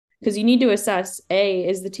Because you need to assess, A,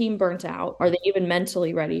 is the team burnt out? Are they even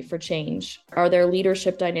mentally ready for change? Are there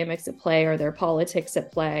leadership dynamics at play? Are there politics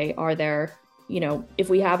at play? Are there, if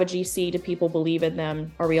we have a GC, do people believe in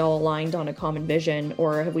them? Are we all aligned on a common vision?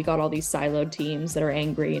 Or have we got all these siloed teams that are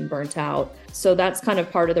angry and burnt out? So that's kind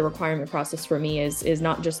of part of the requirement process for me is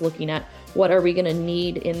not just looking at what are we going to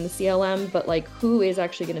need in the CLM, but like who is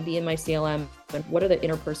actually going to be in my CLM and what are the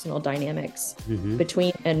interpersonal dynamics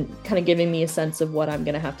between, and kind of giving me a sense of what I'm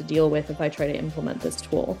going to have to deal with if I try to implement this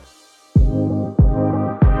tool.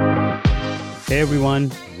 Hey everyone,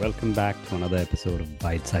 welcome back to another episode of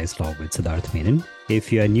Byte-Sized Law with Siddharth Menon.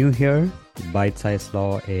 If you are new here, Byte-Sized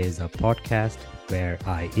Law is a podcast where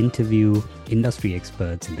I interview industry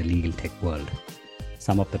experts in the legal tech world.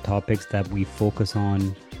 Some of the topics that we focus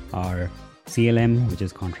on are CLM, which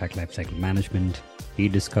is contract lifecycle management,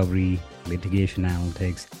 e-discovery, litigation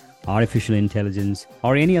analytics, artificial intelligence,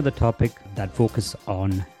 or any other topic that focuses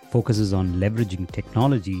on leveraging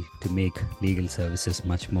technology to make legal services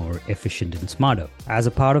much more efficient and smarter. As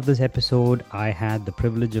a part of this episode, I had the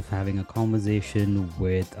privilege of having a conversation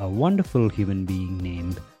with a wonderful human being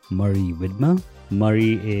named Marie Widmer.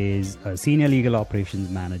 Marie is a senior legal operations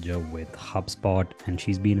manager with HubSpot, and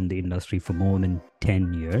she's been in the industry for more than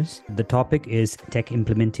 10 years. The topic is tech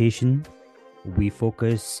implementation. We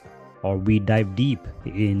dive deep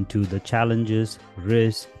into the challenges,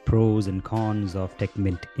 risks, pros, and cons of tech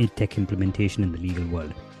implementation in the legal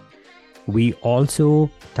world. We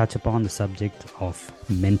also touch upon the subject of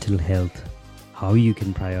mental health, how you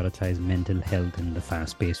can prioritize mental health in the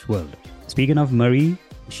fast-paced world. Speaking of Marie,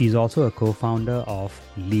 she's also a co-founder of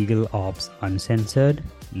Legal Ops Uncensored.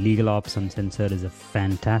 Legal Ops Uncensored is a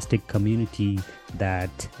fantastic community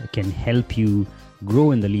that can help you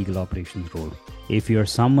grow in the legal operations role. If you're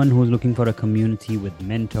someone who's looking for a community with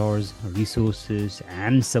mentors, resources,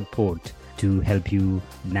 and support to help you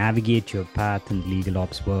navigate your path in the legal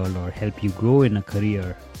ops world or help you grow in a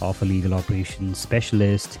career of a legal operations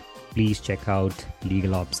specialist, please check out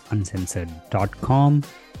legalopsuncensored.com.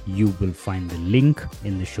 You will find the link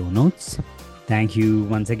in the show notes. Thank you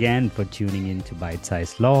once again for tuning in to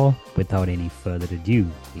Byte-Sized Law. Without any further ado,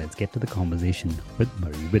 let's get to the conversation with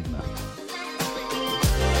Marie Widmer.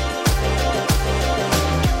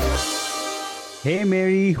 Hey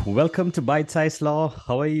Mary, welcome to Byte-Sized Law.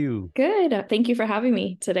 How are you? Good. Thank you for having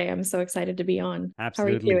me today. I'm so excited to be on.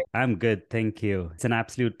 Absolutely. How are you doing? I'm good. Thank you. It's an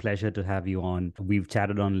absolute pleasure to have you on. We've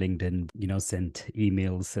chatted on LinkedIn, sent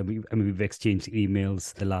emails. We've exchanged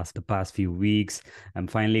emails the past few weeks. I'm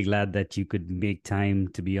finally glad that you could make time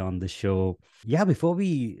to be on the show. Yeah, before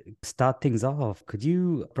we start things off, could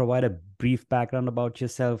you provide a brief background about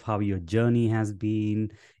yourself, how your journey has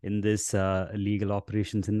been in this legal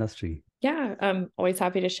operations industry? Yeah, I'm always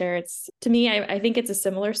happy to share. To me, I think it's a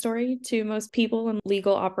similar story to most people in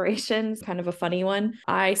legal operations, kind of a funny one.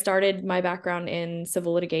 I started my background in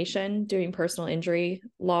civil litigation, doing personal injury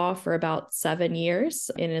law for about 7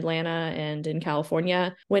 years in Atlanta and in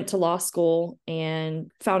California. Went to law school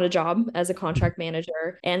and found a job as a contract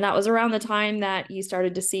manager. And that was around the time that you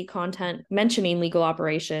started to see content mentioning legal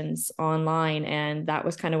operations online. And that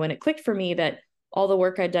was kind of when it clicked for me that all the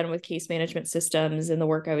work I'd done with case management systems and the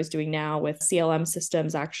work I was doing now with CLM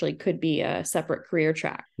systems actually could be a separate career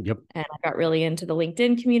track. Yep. And I got really into the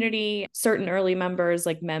LinkedIn community. Certain early members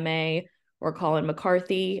like Meme or Colin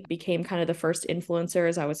McCarthy became kind of the first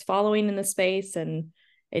influencers I was following in the space. And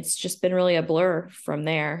it's just been really a blur from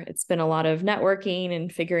there. It's been a lot of networking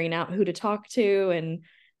and figuring out who to talk to and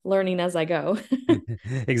learning as I go.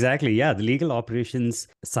 Exactly. Yeah. The legal operations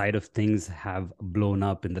side of things have blown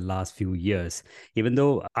up in the last few years, even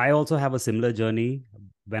though I also have a similar journey.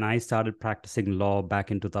 When I started practicing law back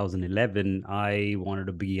in 2011, I wanted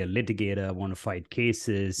to be a litigator. I want to fight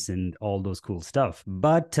cases and all those cool stuff.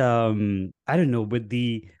 But I don't know, with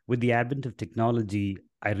the advent of technology,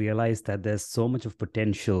 I realized that there's so much of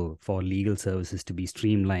potential for legal services to be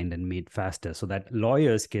streamlined and made faster so that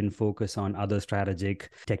lawyers can focus on other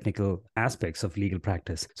strategic, technical aspects of legal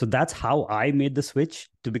practice. So that's how I made the switch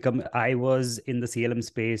I was in the CLM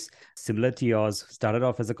space, similar to yours, started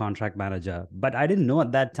off as a contract manager, but I didn't know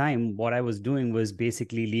at that time what I was doing was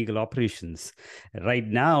basically legal operations. Right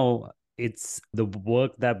now, it's the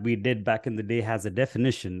work that we did back in the day has a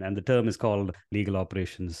definition, and the term is called legal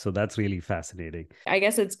operations. So that's really fascinating. I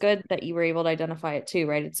guess it's good that you were able to identify it too,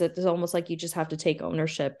 right? It's almost like you just have to take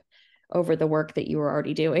ownership over the work that you were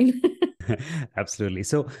already doing. Absolutely.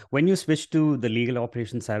 So when you switched to the legal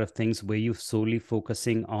operations side of things, were you solely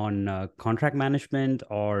focusing on contract management,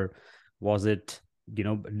 or was it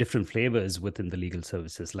different flavors within the legal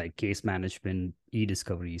services like case management,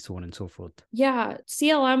 e-discovery, so on and so forth. Yeah,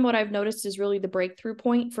 CLM, what I've noticed is really the breakthrough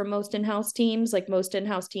point for most in-house teams. Like most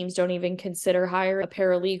in-house teams don't even consider hire a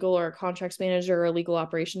paralegal or a contracts manager or a legal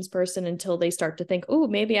operations person until they start to think, oh,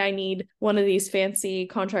 maybe I need one of these fancy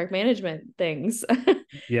contract management things.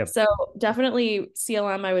 Yep. So definitely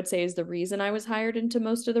CLM, I would say, is the reason I was hired into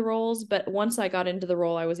most of the roles. But once I got into the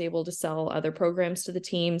role, I was able to sell other programs to the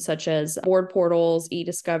team, such as board portals,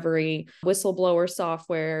 e-discovery, whistleblower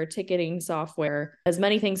software, ticketing software, as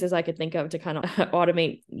many things as I could think of to kind of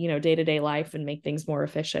automate, day-to-day life and make things more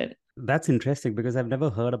efficient. That's interesting because I've never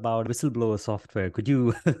heard about whistleblower software. Could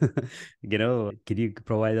you, could you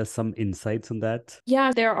provide us some insights on that?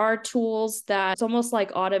 Yeah, there are tools that it's almost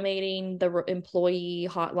like automating the employee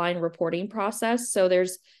hotline reporting process. So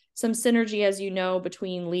there's some synergy, as you know,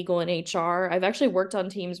 between legal and HR. I've actually worked on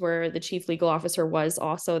teams where the chief legal officer was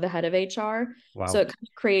also the head of HR. So Wow. it kind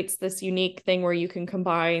of creates this unique thing where you can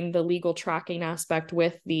combine the legal tracking aspect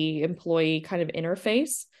with the employee kind of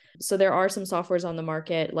interface. So there are some softwares on the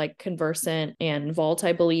market like Conversant and Vault,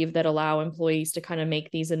 I believe, that allow employees to kind of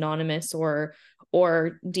make these anonymous or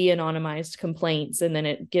de-anonymized complaints, and then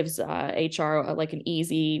it gives HR like an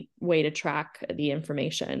easy way to track the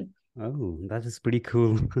information. Oh, that is pretty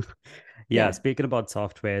cool. Yeah, Yeah. speaking about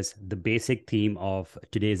softwares, the basic theme of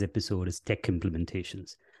today's episode is tech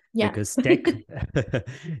implementations. Yeah. Because tech,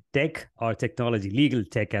 tech or technology, legal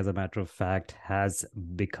tech, as a matter of fact, has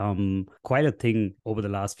become quite a thing over the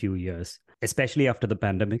last few years, especially after the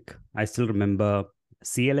pandemic. I still remember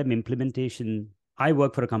CLM implementation. I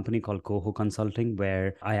work for a company called Coho Consulting,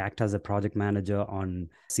 where I act as a project manager on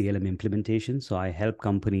CLM implementation. So I help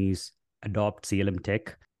companies adopt CLM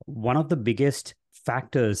tech. One of the biggest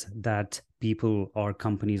factors that people or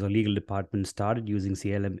companies or legal departments started using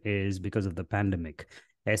CLM is because of the pandemic,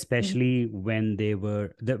 especially when there were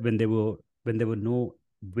no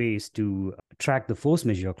ways to track the force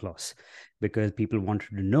majeure clause, because people wanted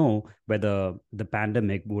to know whether the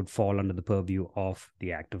pandemic would fall under the purview of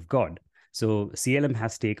the act of God. So CLM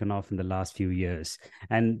has taken off in the last few years,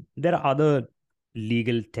 and there are other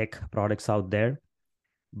legal tech products out there.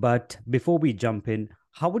 But before we jump in,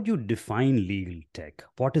 how would you define legal tech?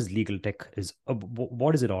 What is legal tech?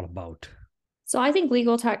 What is it all about? So I think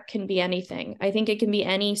legal tech can be anything. I think it can be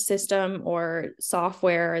any system or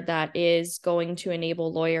software that is going to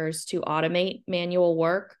enable lawyers to automate manual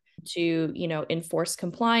work, to, enforce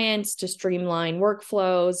compliance, to streamline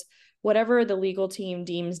workflows, whatever the legal team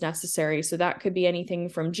deems necessary. So that could be anything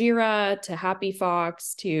from Jira to Happy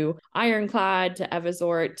Fox to Ironclad to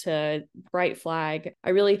Evazort to Bright Flag. I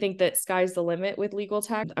really think that sky's the limit with legal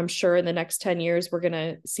tech. I'm sure in the next 10 years, we're going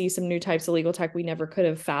to see some new types of legal tech we never could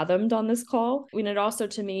have fathomed on this call. And it also,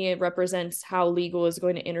 to me, it represents how legal is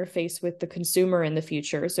going to interface with the consumer in the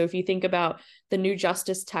future. So if you think about the new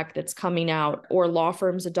justice tech that's coming out, or law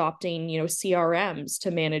firms adopting, CRMs to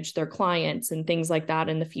manage their clients and things like that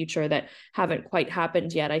in the future that haven't quite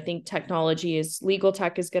happened yet. I think legal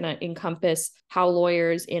tech is going to encompass how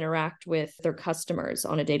lawyers interact with their customers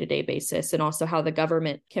on a day-to-day basis, and also how the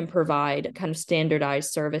government can provide kind of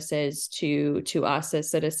standardized services to us as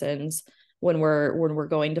citizens when we're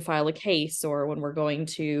going to file a case, or when we're going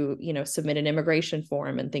to, submit an immigration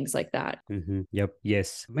form and things like that. Mm-hmm. Yep.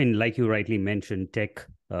 Yes. I mean, like you rightly mentioned, tech,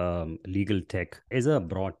 legal tech is a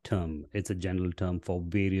broad term. It's a general term for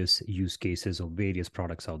various use cases or various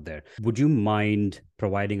products out there. Would you mind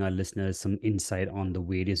providing our listeners some insight on the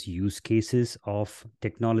various use cases of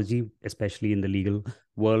technology, especially in the legal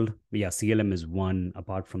world? Yeah, CLM is one.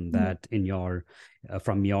 Apart from that,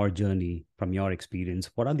 from your journey, from your experience,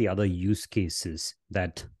 what are the other use cases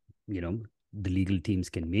that, the legal teams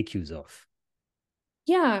can make use of?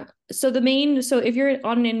 Yeah. So if you're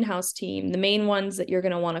on an in-house team, the main ones that you're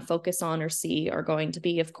going to want to focus on or see are going to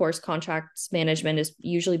be, of course, contracts management is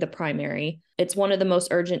usually the primary. It's one of the most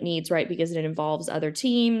urgent needs, right? Because it involves other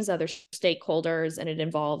teams, other stakeholders, and it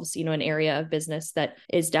involves, an area of business that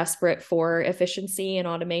is desperate for efficiency and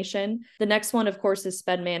automation. The next one, of course, is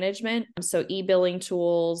spend management. So e-billing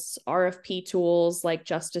tools, RFP tools like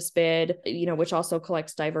Justice Bid, which also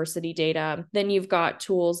collects diversity data. Then you've got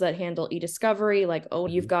tools that handle e-discovery, like,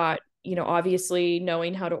 you've got obviously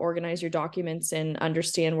knowing how to organize your documents and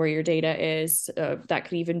understand where your data is. That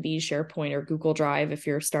could even be SharePoint or Google Drive if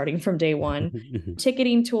you're starting from day one.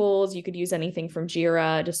 Ticketing tools, you could use anything from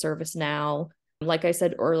Jira to ServiceNow. Like I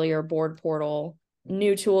said earlier, board portal.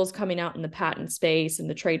 New tools coming out in the patent space and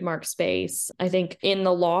the trademark space. I think in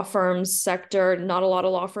the law firms sector, not a lot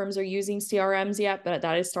of law firms are using CRMs yet, but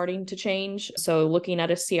that is starting to change. So looking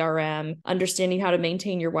at a CRM, understanding how to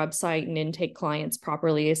maintain your website and intake clients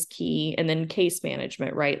properly is key. And then case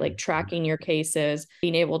management, right? Like tracking your cases,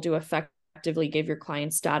 being able to effectively effectively give your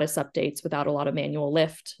clients status updates without a lot of manual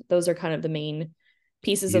lift. Those are kind of the main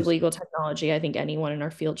pieces of Use. legal technology I think anyone in our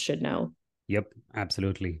field should know. Yep,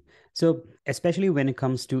 absolutely. So, especially when it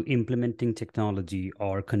comes to implementing technology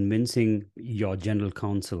or convincing your general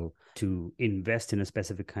counsel to invest in a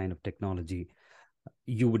specific kind of technology,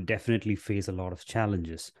 you would definitely face a lot of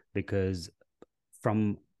challenges because,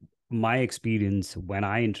 from my experience, when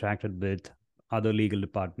I interacted with other legal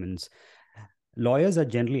departments, lawyers are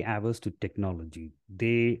generally averse to technology.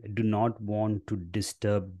 They do not want to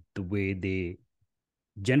disturb the way they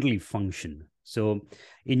generally function. So,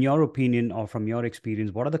 in your opinion or from your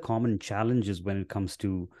experience, what are the common challenges when it comes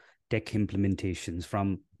to tech implementations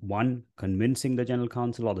from one, convincing the general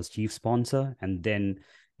counsel or the chief sponsor, and then,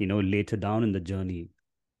 later down in the journey,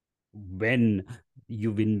 when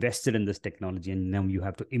you've invested in this technology and now you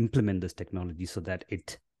have to implement this technology so that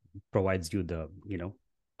it provides you the, Yeah.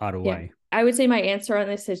 ROI? I would say my answer on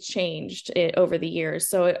this has changed over the years.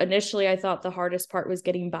 So initially, I thought the hardest part was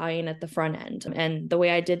getting buy-in at the front end. And the way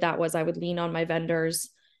I did that was I would lean on my vendors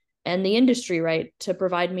and the industry, right, to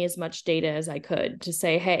provide me as much data as I could to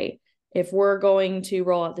say, hey, if we're going to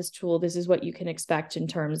roll out this tool, this is what you can expect in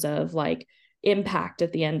terms of like impact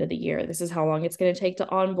at the end of the year. This is how long it's going to take to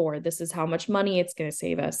onboard. This is how much money it's going to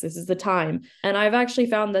save us. This is the time. And I've actually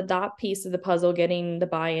found that that piece of the puzzle, getting the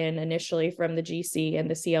buy-in initially from the GC and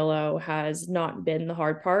the CLO, has not been the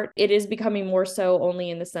hard part. It is becoming more so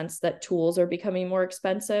only in the sense that tools are becoming more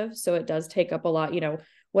expensive. So it does take up a lot,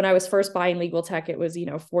 when I was first buying legal tech, it was,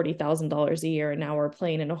 $40,000 a year. And now we're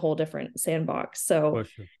playing in a whole different sandbox. So For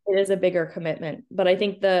sure. it is a bigger commitment. But I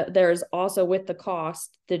think there's also, with the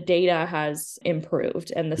cost, the data has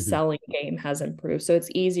improved and the selling game has improved. So it's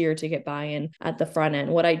easier to get buy-in at the front end.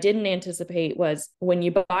 What I didn't anticipate was when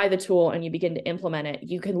you buy the tool and you begin to implement it,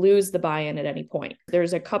 you can lose the buy-in at any point.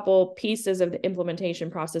 There's a couple pieces of the implementation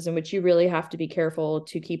process in which you really have to be careful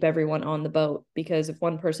to keep everyone on the boat, because if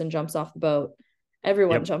one person jumps off the boat,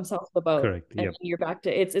 everyone jumps off the boat. Correct. And you're back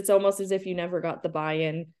to it's almost as if you never got the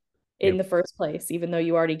buy-in in the first place, even though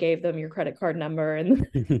you already gave them your credit card number and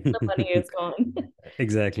the money is gone.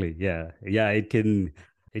 Exactly. Yeah. Yeah. It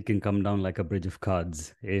can come down like a bridge of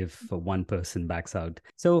cards if one person backs out.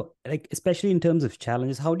 So, like, especially in terms of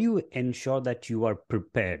challenges, how do you ensure that you are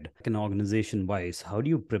prepared, like an organization wise? How do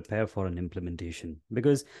you prepare for an implementation?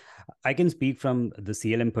 Because I can speak from the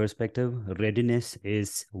CLM perspective. Readiness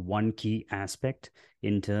is one key aspect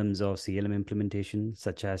in terms of CLM implementation,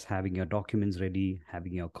 such as having your documents ready,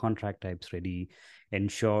 having your contract types ready,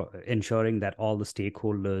 ensuring that all the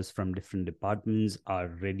stakeholders from different departments are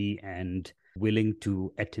ready and willing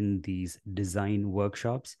to attend these design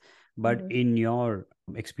workshops. But in your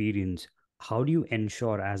experience, how do you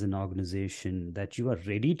ensure as an organization that you are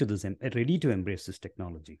ready to embrace this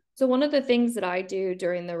technology? So one of the things that I do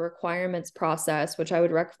during the requirements process, which I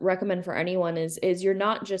would recommend for anyone, is you're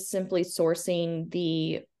not just simply sourcing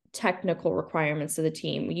the technical requirements of the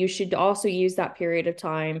team. You should also use that period of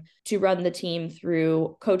time to run the team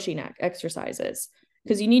through coaching exercises,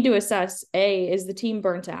 because you need to assess, is the team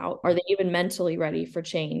burnt out? Are they even mentally ready for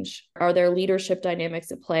change? Are there leadership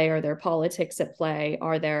dynamics at play? Are there politics at play?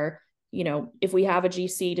 Are there, if we have a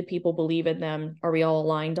GC, do people believe in them? Are we all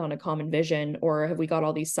aligned on a common vision? Or have we got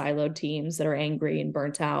all these siloed teams that are angry and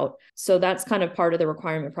burnt out? So that's kind of part of the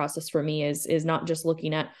requirement process for me, is not just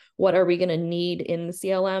looking at what are we going to need in the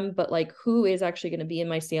CLM, but like who is actually going to be in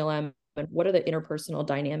my CLM and what are the interpersonal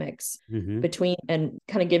dynamics between, and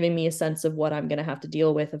kind of giving me a sense of what I'm going to have to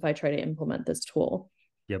deal with if I try to implement this tool.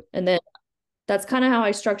 Yep. And then that's kind of how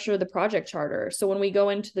I structure the project charter. So when we go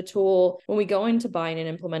into the tool, when we go into buying and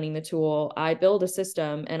implementing the tool, I build a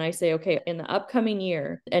system and I say, okay, in the upcoming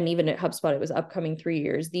year, and even at HubSpot, it was upcoming 3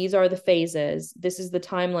 years, these are the phases. This is the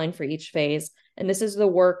timeline for each phase. And this is the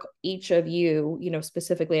work each of you,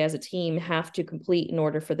 specifically as a team, have to complete in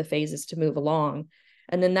order for the phases to move along.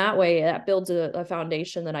 And then that way that builds a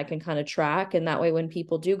foundation that I can kind of track. And that way, when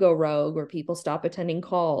people do go rogue or people stop attending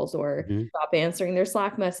calls or stop answering their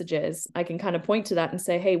Slack messages, I can kind of point to that and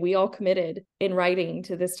say, hey, we all committed in writing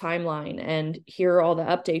to this timeline, and here are all the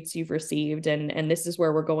updates you've received. And this is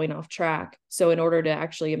where we're going off track. So in order to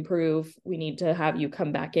actually improve, we need to have you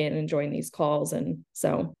come back in and join these calls. And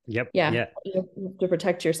so, you have to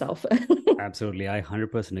protect yourself. Absolutely. I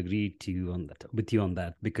 100% agree with you on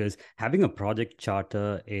that, because having a project charter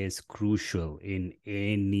is crucial in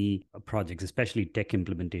any projects, especially tech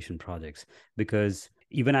implementation projects, because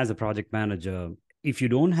even as a project manager, if you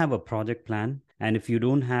don't have a project plan And if you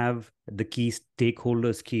don't have the key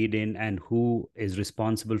stakeholders keyed in and who is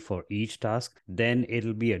responsible for each task, then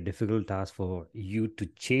it'll be a difficult task for you to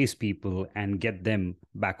chase people and get them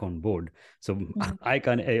back on board. So I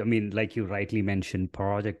mean, like you rightly mentioned,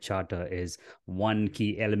 project charter is one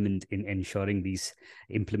key element in ensuring these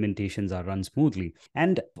implementations are run smoothly.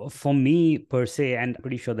 And for me per se, and I'm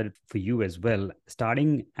pretty sure that for you as well,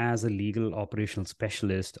 starting as a legal operational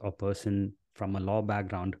specialist or person from a law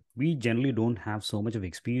background, we generally don't have so much of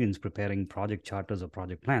experience preparing project charters or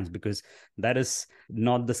project plans, because that is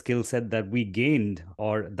not the skill set that we gained,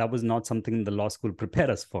 or that was not something the law school prepared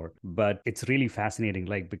us for. But it's really fascinating.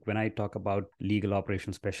 Like when I talk about legal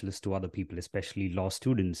operational specialists to other people, especially law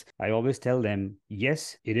students, I always tell them,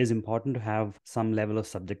 yes, it is important to have some level of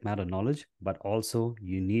subject matter knowledge, but also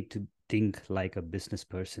you need to think like a business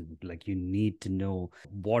person. Like you need to know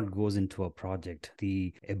what goes into a project,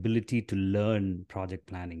 the ability to learn project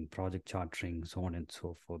planning, project chartering, so on and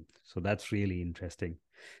so forth. So that's really interesting.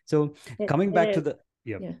 So coming back to the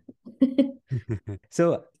yeah.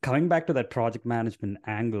 So coming back to that project management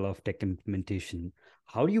angle of tech implementation,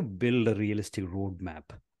 how do you build a realistic roadmap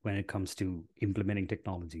when it comes to implementing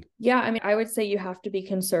technology? Yeah, I mean, I would say you have to be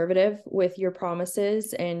conservative with your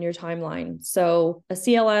promises and your timeline. So a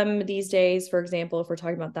CLM these days, for example, if we're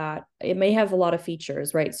talking about that, it may have a lot of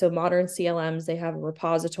features, right? So modern CLMs, they have a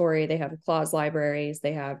repository, they have clause libraries,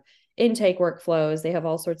 they have intake workflows, they have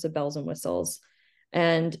all sorts of bells and whistles.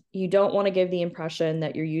 And you don't want to give the impression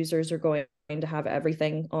that your users are going to have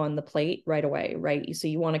everything on the plate right away, right? So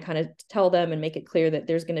you want to kind of tell them and make it clear that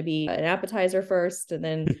there's going to be an appetizer first, and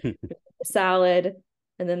then a salad,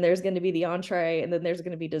 and then there's going to be the entree, and then there's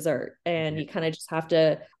going to be dessert. And you kind of just have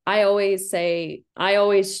to, I always,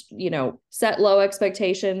 set low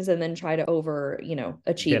expectations and then try to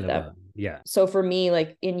achieve them. Yeah. So for me,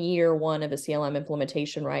 like in year one of a CLM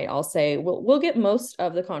implementation, right, I'll say, we'll get most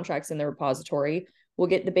of the contracts in the repository. We'll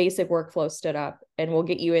get the basic workflow stood up, and we'll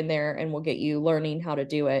get you in there, and we'll get you learning how to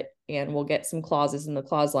do it. And we'll get some clauses in the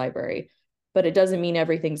clause library. But it doesn't mean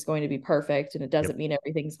everything's going to be perfect, and it doesn't mean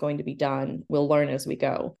everything's going to be done. We'll learn as we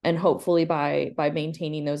go. And hopefully by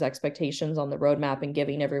maintaining those expectations on the roadmap and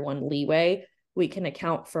giving everyone leeway, we can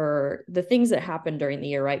account for the things that happen during the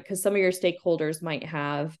year, right? Because some of your stakeholders might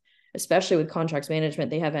have, especially with contracts management,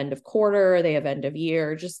 they have end of quarter, they have end of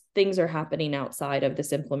year, just things are happening outside of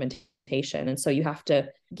this implementation. And so you have to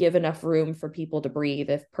give enough room for people to breathe.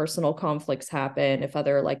 If personal conflicts happen, if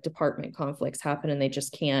other like department conflicts happen, and they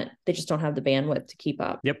just don't have the bandwidth to keep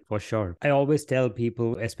up. Yep, for sure. I always tell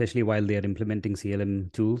people, especially while they are implementing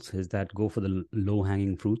CLM tools, is that go for the low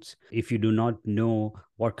hanging fruits. If you do not know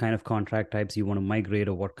what kind of contract types you want to migrate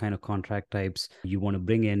or what kind of contract types you want to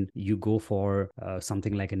bring in, you go for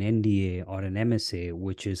something like an NDA or an MSA,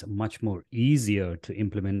 which is much more easier to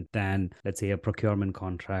implement than, let's say, a procurement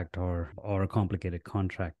contract or a complicated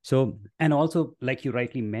contract. So, and also, like you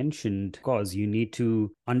rightly mentioned, because you need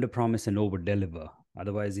to underpromise and overdeliver.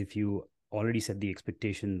 Otherwise, if you already set the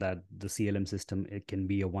expectation that the CLM system, it can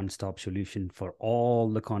be a one-stop solution for all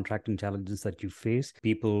the contracting challenges that you face,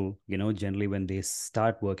 people, generally when they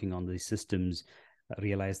start working on these systems,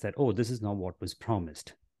 realize that, oh, this is not what was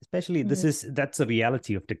promised. Especially that's a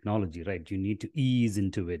reality of technology, right? You need to ease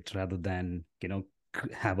into it rather than,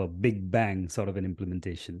 have a big bang sort of an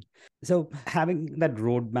implementation. So having that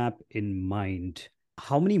roadmap in mind,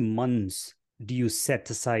 how many months do you set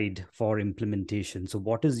aside for implementation? So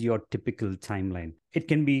what is your typical timeline? It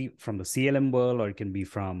can be from the CLM world, or it can be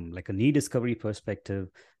from like a need discovery perspective.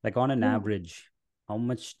 Like on an average, how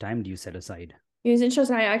much time do you set aside? It was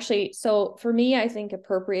interesting. So for me, I think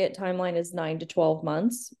appropriate timeline is 9 to 12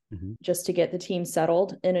 months just to get the team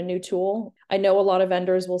settled in a new tool. I know a lot of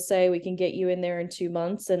vendors will say we can get you in there in 2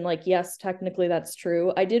 months. And like, yes, technically that's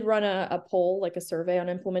true. I did run a poll, like a survey on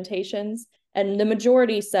implementations, and the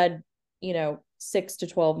majority said, 6 to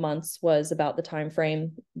 12 months was about the time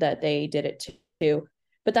frame that they did it to.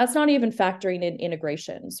 But that's not even factoring in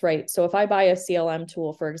integrations, right? So if I buy a CLM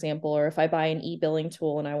tool, for example, or if I buy an e-billing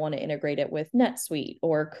tool and I want to integrate it with NetSuite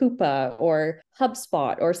or Coupa or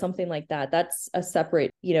HubSpot or something like that, that's a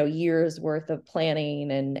separate, year's worth of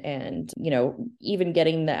planning and even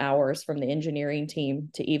getting the hours from the engineering team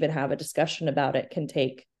to even have a discussion about it can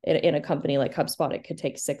take, in a company like HubSpot, it could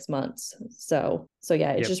take 6 months. So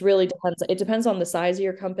yeah, it just really depends. It depends on the size of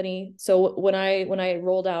your company. So when I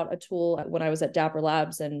rolled out a tool when I was at Dapper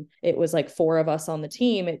Labs, and it was like 4 of us on the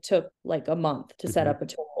team, it took like a month to set up a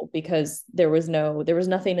tool because there was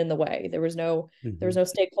nothing in the way. There was no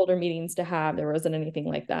stakeholder meetings to have. There wasn't anything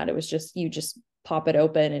like that. It was just, you just pop it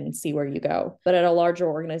open and see where you go. But at a larger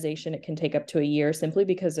organization, it can take up to a year simply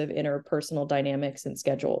because of interpersonal dynamics and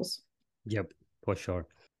schedules. Yep. For sure.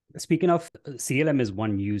 Speaking of CLM is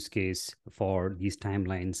one use case for these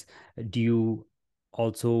timelines. Do you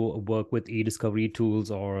also work with e-discovery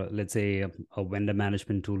tools or let's say a vendor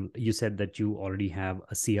management tool? You said that you already have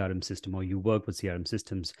a CRM system or you work with CRM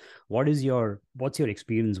systems. What's your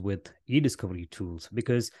experience with e-discovery tools?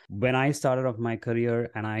 Because when I started off my career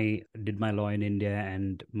and I did my law in India,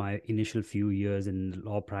 and my initial few years in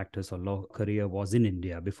law practice or law career was in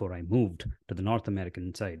India before I moved to the North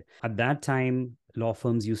American side. At that time, law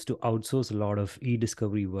firms used to outsource a lot of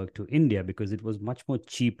e-discovery work to India because it was much more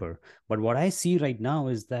cheaper. But what I see right now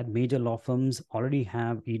is that major law firms already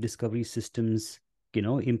have e-discovery systems,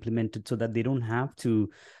 implemented so that they don't have to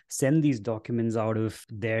send these documents out of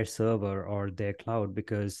their server or their cloud,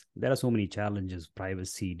 because there are so many challenges: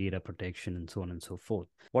 privacy, data protection, and so on and so forth.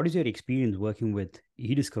 What is your experience working with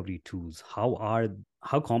e-discovery tools?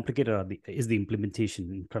 How complicated is the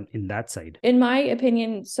implementation from in that side? In my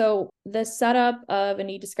opinion, so the setup of an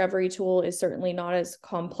e-discovery tool is certainly not as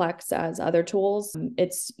complex as other tools.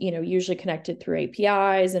 It's, usually connected through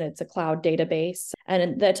APIs and it's a cloud database.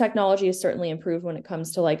 And the technology has certainly improved when it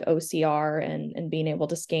comes to like OCR and being able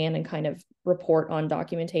to scan and kind of report on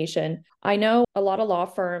documentation. I know a lot of law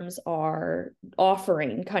firms are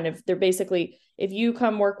offering they're basically, if you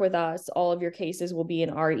come work with us, all of your cases will be in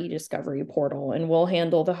our e-discovery portal, and we'll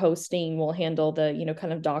handle the hosting, we'll handle the,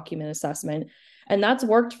 kind of document assessment. And that's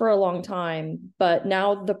worked for a long time, but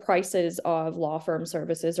now the prices of law firm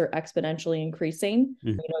services are exponentially increasing.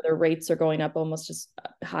 Mm-hmm. Their rates are going up almost as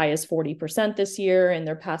high as 40% this year, and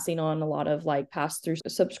they're passing on a lot of like pass-through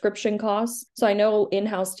subscription costs. So I know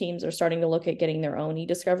in-house teams are starting to look at getting their own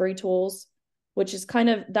e-discovery tools, which is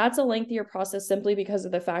that's a lengthier process simply because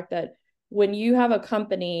of the fact that when you have a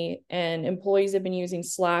company and employees have been using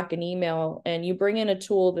Slack and email, and you bring in a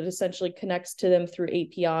tool that essentially connects to them through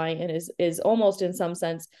API and is almost in some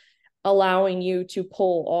sense allowing you to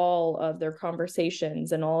pull all of their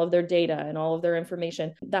conversations and all of their data and all of their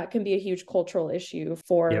information, that can be a huge cultural issue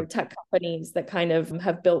for tech companies that kind of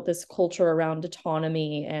have built this culture around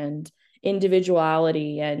autonomy and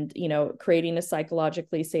individuality and creating a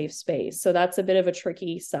psychologically safe space. So that's a bit of a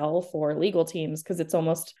tricky sell for legal teams, because it's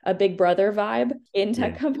almost a big brother vibe in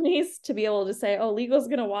tech companies to be able to say, oh, legal's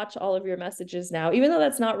going to watch all of your messages now, even though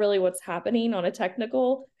that's not really what's happening on a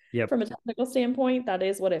technical from a technical standpoint. That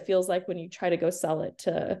is what it feels like when you try to go sell it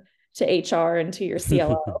to HR and to your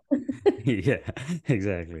CLO. Yeah,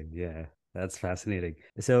 exactly. Yeah, that's fascinating.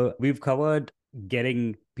 So we've covered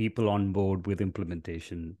getting people on board with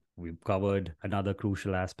implementation. We've covered another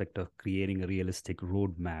crucial aspect of creating a realistic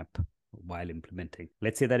roadmap while implementing.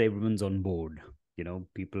 Let's say that everyone's on board.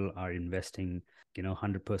 People are investing,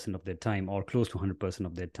 100% of their time or close to 100%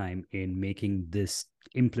 of their time in making this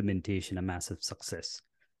implementation a massive success.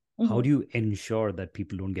 How do you ensure that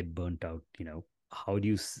people don't get burnt out? How do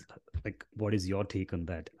you what is your take on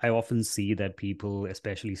that? I often see that people,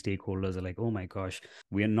 especially stakeholders, are like, oh my gosh,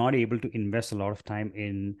 we are not able to invest a lot of time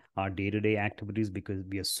in our day-to-day activities because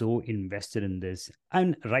we are so invested in this,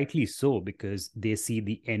 and rightly so, because they see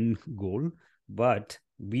the end goal. But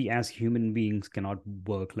we as human beings cannot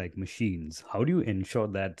work like machines. How do you ensure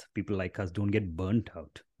that people like us don't get burnt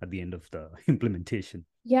out at the end of the implementation?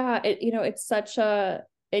 Yeah, it's such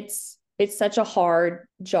a hard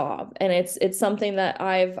job, and it's something that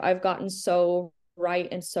I've gotten so right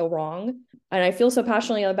and so wrong, and I feel so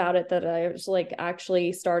passionately about it that I was like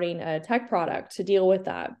actually starting a tech product to deal with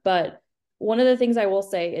that. But one of the things I will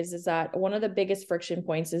say is that one of the biggest friction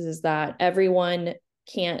points is that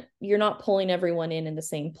you're not pulling everyone in the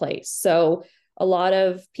same place. So a lot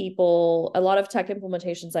of tech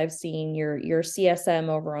implementations I've seen, your CSM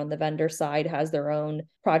over on the vendor side has their own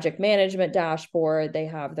project management dashboard. They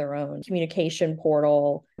have their own communication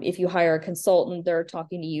portal. If you hire a consultant, they're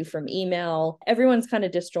talking to you from email. Everyone's kind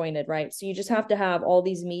of disjointed, right? So you just have to have all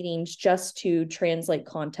these meetings just to translate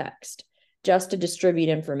context, just to distribute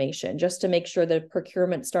information, just to make sure that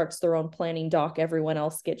procurement starts their own planning doc. Everyone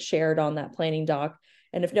else gets shared on that planning doc.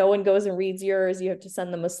 And if no one goes and reads yours, you have to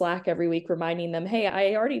send them a Slack every week reminding them, hey,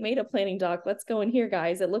 I already made a planning doc. Let's go in here,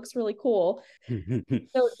 guys. It looks really cool.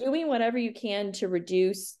 So doing whatever you can to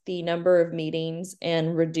reduce the number of meetings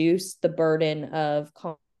and reduce the burden of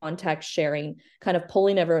context sharing, kind of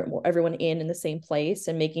pulling everyone in the same place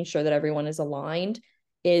and making sure that everyone is aligned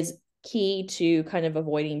is key to kind of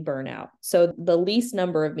avoiding burnout. So the least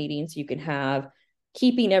number of meetings you can have,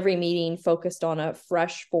 keeping every meeting focused on a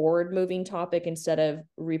fresh forward moving topic instead of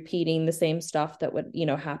repeating the same stuff that would,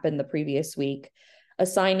 happen the previous week,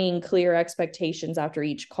 assigning clear expectations after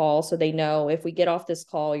each call. So they know if we get off this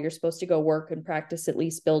call, you're supposed to go work and practice at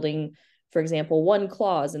least building for example, one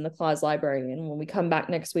clause in the clause library. And when we come back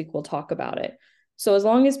next week, we'll talk about it. So as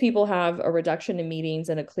long as people have a reduction in meetings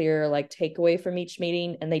and a clear like takeaway from each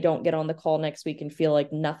meeting, and they don't get on the call next week and feel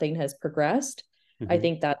like nothing has progressed, I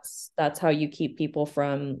think that's how you keep people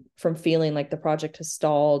from feeling like the project has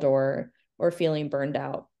stalled or feeling burned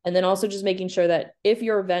out. And then also just making sure that if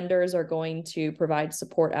your vendors are going to provide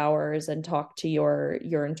support hours and talk to your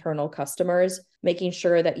internal customers, making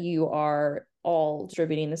sure that you are all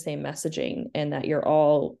distributing the same messaging and that you're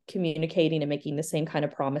all communicating and making the same kind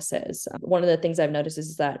of promises. One of the things I've noticed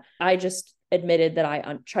is that I just admitted that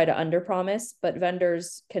I try to underpromise, but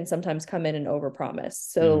vendors can sometimes come in and overpromise.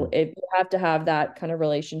 So if you have to have that kind of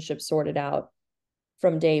relationship sorted out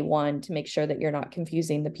from day one to make sure that you're not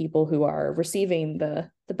confusing the people who are receiving the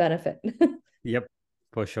benefit. Yep,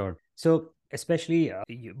 for sure. So especially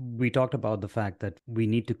we talked about the fact that we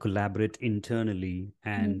need to collaborate internally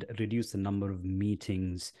and reduce the number of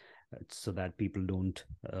meetings so that people don't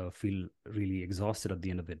feel really exhausted at the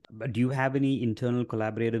end of it. But do you have any internal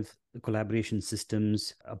collaboration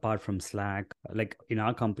systems apart from Slack? Like in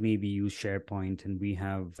our company, we use SharePoint, and we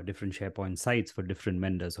have different SharePoint sites for different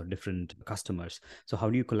vendors or different customers. So how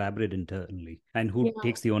do you collaborate internally? And who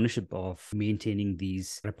takes the ownership of maintaining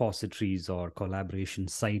these repositories or collaboration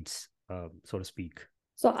sites, so to speak?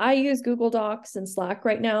 So I use Google Docs and Slack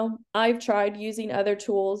right now. I've tried using other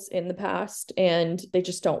tools in the past and they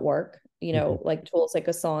just don't work. Like tools like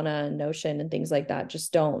Asana and Notion and things like that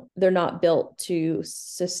they're not built to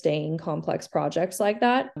sustain complex projects like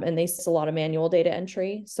that. And they use a lot of manual data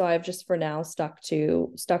entry. So I've just for now stuck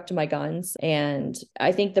to my guns. And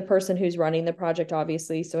I think the person who's running the project,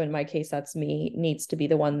 obviously, so in my case, that's me, needs to be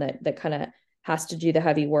the one that kind of has to do the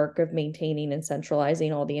heavy work of maintaining and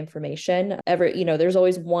centralizing all the information. There's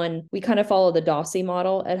always one, we kind of follow the DOSI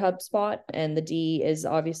model at HubSpot, and the D is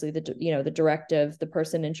obviously the directive, the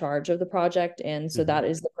person in charge of the project. And so that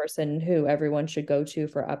is the person who everyone should go to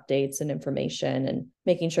for updates and information and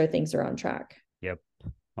making sure things are on track. Yep.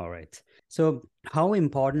 All right. So how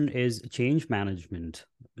important is change management?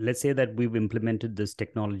 Let's say that we've implemented this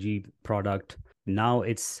technology product. Now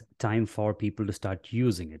it's time for people to start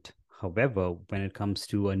using it. However, when it comes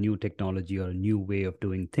to a new technology or a new way of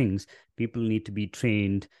doing things, people need to be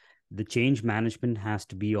trained. The change management has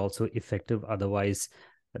to be also effective. Otherwise,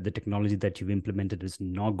 the technology that you've implemented is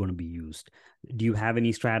not going to be used. Do you have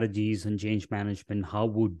any strategies on change management? How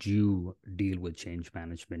would you deal with change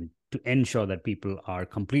management to ensure that people are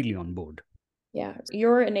completely on board? Yeah,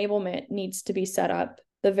 your enablement needs to be set up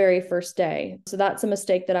the very first day. So that's a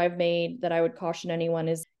mistake that I've made that I would caution anyone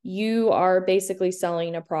is you are basically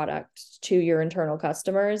selling a product to your internal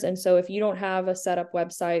customers. And so if you don't have a setup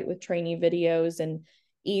website with training videos and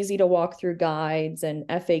easy to walk through guides and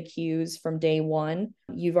FAQs from day one,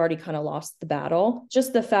 you've already kind of lost the battle.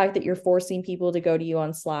 Just the fact that you're forcing people to go to you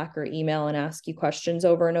on Slack or email and ask you questions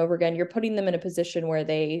over and over again, you're putting them in a position where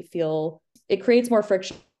they feel it creates more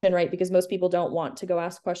friction, right? Because most people don't want to go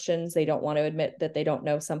ask questions. They don't want to admit that they don't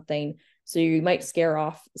know something. So you might scare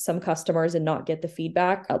off some customers and not get the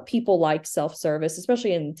feedback. People like self-service,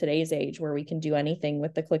 especially in today's age where we can do anything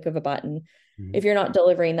with the click of a button. If you're not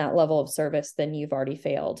delivering that level of service, then you've already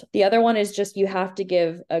failed. The other one is just you have to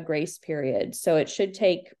give a grace period. So it should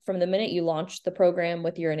take from the minute you launch the program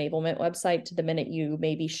with your enablement website to the minute you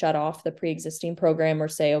maybe shut off the pre-existing program or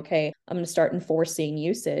say, okay, I'm going to start enforcing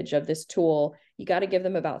usage of this tool. You got to give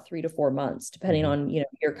them about 3 to 4 months, depending on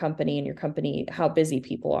your company and your company, how busy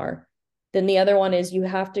people are. Then the other one is you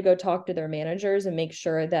have to go talk to their managers and make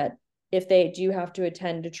sure that if they do have to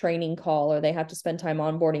attend a training call or they have to spend time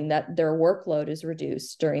onboarding, that their workload is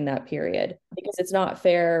reduced during that period. Because it's not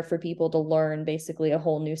fair for people to learn basically a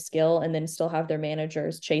whole new skill and then still have their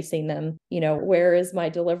managers chasing them. Where is my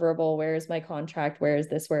deliverable? Where is my contract? Where is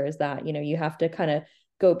this? Where is that? You have to kind of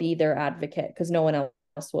go be their advocate because no one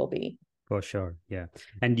else will be. For sure. Yeah.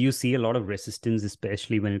 And do you see a lot of resistance,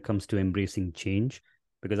 especially when it comes to embracing change?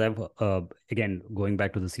 Because I've, again, going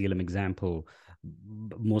back to the CLM example,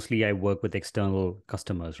 mostly I work with external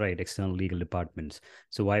customers, right? External legal departments.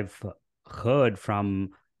 So I've heard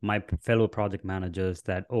from my fellow project managers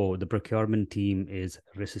that, oh, the procurement team is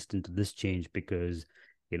resistant to this change because,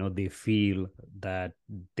 they feel that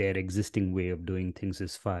their existing way of doing things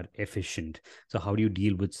is far efficient. So how do you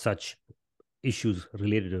deal with such issues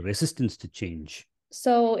related to resistance to change?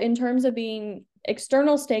 So in terms of being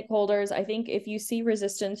external stakeholders, I think if you see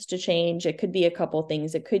resistance to change, it could be a couple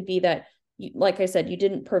things. It could be that, like I said, you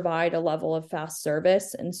didn't provide a level of fast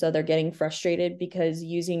service. And so they're getting frustrated because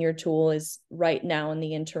using your tool is right now in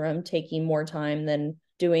the interim taking more time than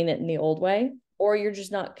doing it in the old way. or you're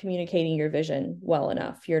just not communicating your vision well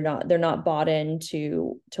enough. They're not bought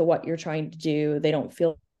into what you're trying to do. They don't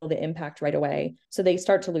feel the impact right away. So they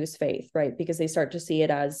start to lose faith, right? Because they start to see it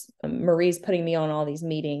as Marie's putting me on all these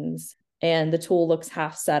meetings and the tool looks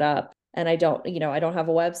half set up. And I don't have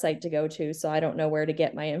a website to go to, so I don't know where to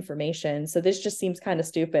get my information. So this just seems kind of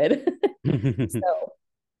stupid. So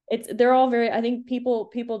they're all very, I think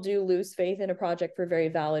people do lose faith in a project for very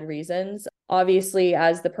valid reasons. Obviously,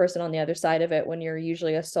 as the person on the other side of it, when you're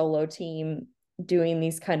usually a solo team doing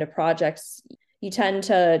these kind of projects, you tend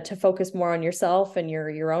to focus more on yourself and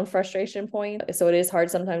your own frustration point. So it is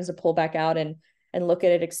hard sometimes to pull back out and look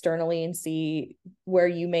at it externally and see where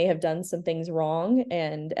you may have done some things wrong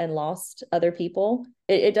and lost other people.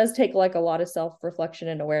 It does take like a lot of self-reflection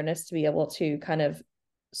and awareness to be able to kind of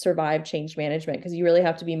survive change management, because you really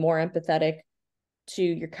have to be more empathetic to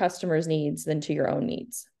your customers' needs than to your own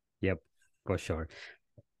needs. Yep, for sure.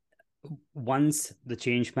 Once the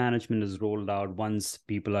change management is rolled out, once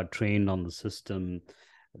people are trained on the system,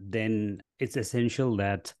 then it's essential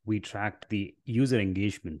that we track the user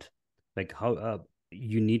engagement. Like how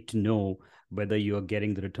you need to know whether you are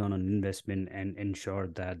getting the return on investment and ensure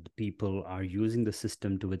that people are using the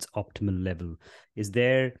system to its optimal level. Is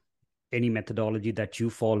there any methodology that you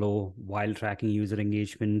follow while tracking user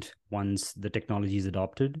engagement once the technology is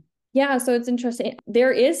adopted? Yeah, so it's interesting.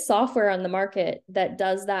 There is software on the market that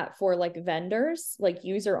does that for like vendors, like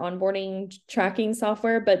user onboarding tracking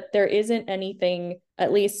software, but there isn't anything,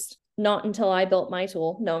 at least not until I built my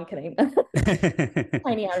tool. No, I'm kidding.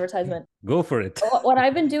 Tiny advertisement. Go for it. What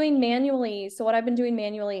I've been doing manually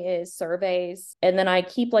is surveys, and then I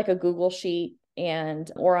keep like a Google sheet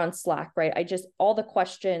or on Slack, right? All the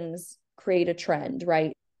questions create a trend,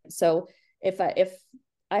 right? So if I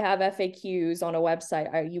have FAQs on a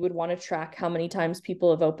website, you would want to track how many times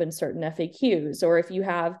people have opened certain FAQs. Or if you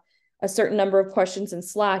have a certain number of questions in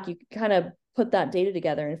Slack, you can kind of put that data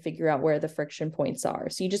together and figure out where the friction points are.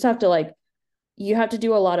 So you just have to you have to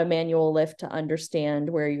do a lot of manual lift to understand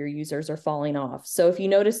where your users are falling off. So if you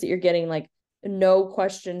notice that you're getting like no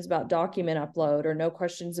questions about document upload or no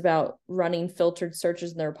questions about running filtered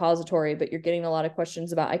searches in the repository, but you're getting a lot of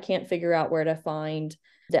questions about, I can't figure out where to find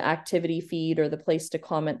the activity feed or the place to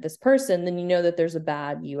comment this person, then you know that there's a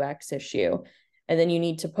bad UX issue. And then you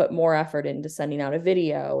need to put more effort into sending out a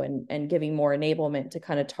video and giving more enablement to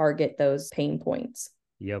kind of target those pain points.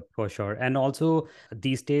 Yep, for sure. And also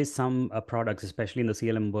these days, some products, especially in the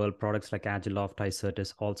CLM world, products like AgileOft,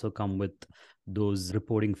 Icertis also come with those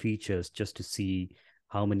reporting features just to see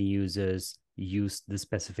how many users use this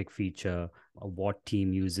specific feature, what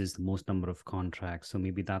team uses the most number of contracts. So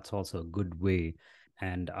maybe that's also a good way.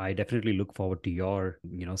 And I definitely look forward to your,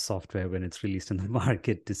 software when it's released in the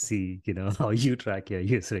market to see, how you track your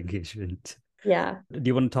user engagement. Yeah. Do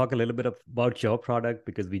you want to talk a little bit about your product?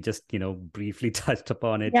 Because we just, briefly touched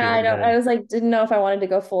upon it. Yeah, I know. I was like, didn't know if I wanted to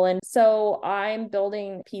go full in. So I'm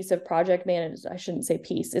building a piece of project management. I shouldn't say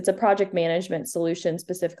piece. It's a project management solution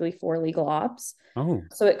specifically for legal ops. Oh.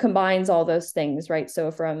 So it combines all those things, right? So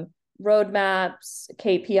from roadmaps,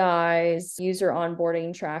 KPIs, user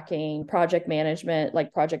onboarding tracking, project management,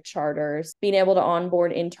 like project charters, being able to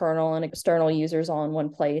onboard internal and external users all in one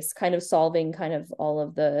place, kind of solving kind of all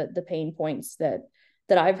of the pain points that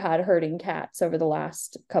I've had hurting cats over the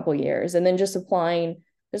last couple of years. And then just applying,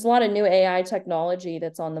 there's a lot of new AI technology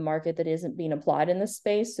that's on the market that isn't being applied in this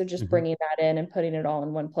space. So just bringing that in and putting it all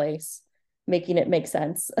in one place, making it make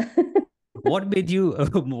sense. What made you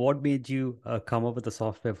come up with the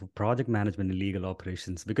software for project management and legal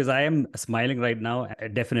operations? Because I am smiling right now.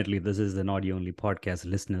 Definitely, this is an audio-only podcast.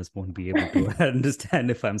 Listeners won't be able to understand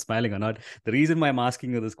if I'm smiling or not. The reason why I'm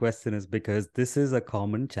asking you this question is because this is a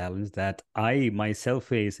common challenge that I myself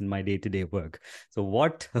face in my day-to-day work. So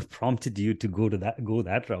what prompted you to go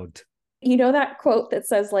that route? You know that quote that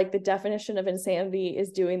says like the definition of insanity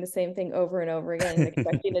is doing the same thing over and over again and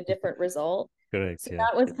expecting a different result. Correct. So yeah.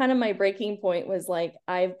 That was kind of my breaking point, was like,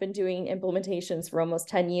 I've been doing implementations for almost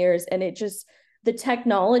 10 years and the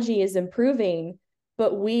technology is improving,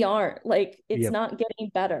 but we aren't. Like, it's not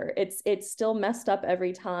getting better. It's still messed up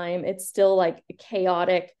every time. It's still like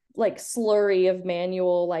chaotic, like slurry of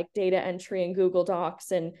manual, like data entry in Google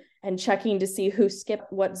Docs and checking to see who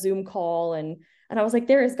skipped what Zoom call. And I was like,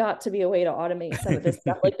 there has got to be a way to automate some of this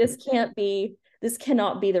stuff. Like this cannot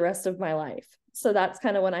be the rest of my life. So that's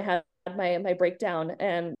kind of when I had my breakdown,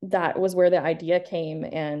 and that was where the idea came.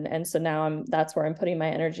 And so now that's where I'm putting my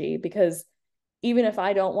energy, because even if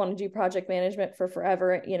I don't want to do project management for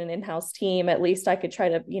forever in an in-house team, at least I could try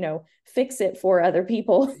to, fix it for other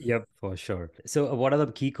people. Yep, for sure. So, what are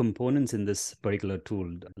the key components in this particular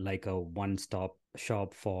tool, like a one-stop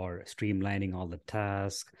shop for streamlining all the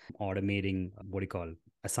tasks, automating what do you call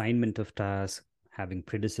assignment of tasks, having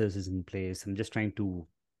predecessors in place? I'm just trying to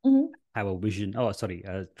Mhm. have a vision. Oh, sorry.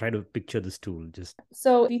 Try to picture this tool. Just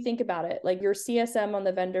So if you think about it, like your CSM on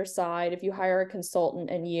the vendor side, if you hire a consultant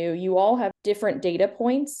and you all have different data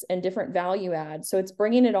points and different value adds. So it's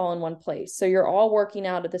bringing it all in one place. So you're all working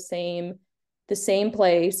out at the same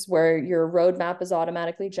place where your roadmap is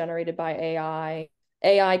automatically generated by AI.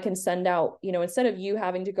 AI can send out, instead of you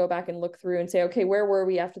having to go back and look through and say, okay, where were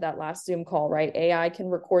we after that last Zoom call, right? AI can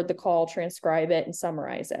record the call, transcribe it, and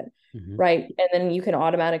summarize it, right? And then you can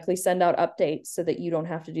automatically send out updates so that you don't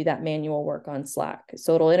have to do that manual work on Slack.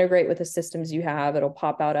 So it'll integrate with the systems you have. It'll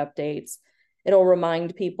pop out updates. It'll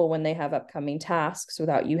remind people when they have upcoming tasks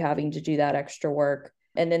without you having to do that extra work.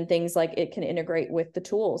 And then things like it can integrate with the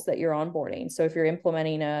tools that you're onboarding. So if you're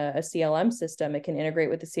implementing a CLM system, it can integrate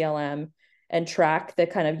with the CLM and track the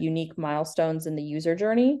kind of unique milestones in the user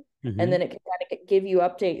journey. And then it can kind of give you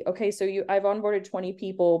update. Okay, so I've onboarded 20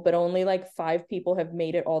 people, but only like 5 people have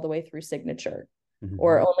made it all the way through signature,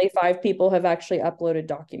 or only 5 people have actually uploaded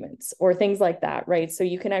documents, or things like that, right? So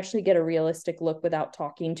you can actually get a realistic look without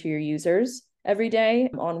talking to your users every day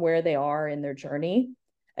on where they are in their journey.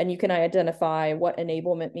 And you can identify what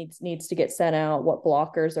enablement needs to get sent out, what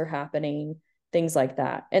blockers are happening, things like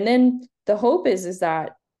that. And then the hope is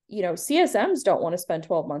that CSMs don't want to spend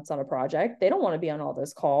 12 months on a project. They don't want to be on all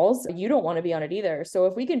those calls. You don't want to be on it either. So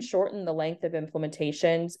if we can shorten the length of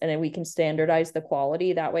implementations and then we can standardize the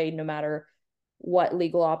quality, that way, no matter what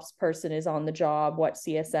legal ops person is on the job, what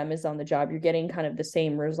CSM is on the job, you're getting kind of the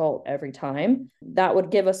same result every time. That would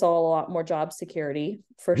give us all a lot more job security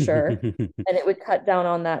for sure. And it would cut down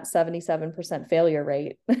on that 77% failure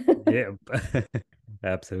rate. Yeah,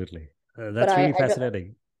 absolutely. That's really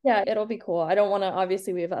fascinating. Yeah, it'll be cool. I don't want to,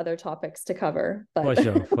 obviously, we have other topics to cover, but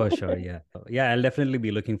For sure. Yeah. Yeah, I'll definitely be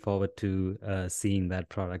looking forward to seeing that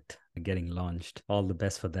product getting launched. All the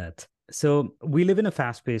best for that. So, we live in a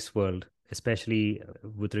fast paced world, especially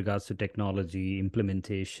with regards to technology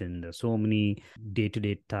implementation. There's so many day to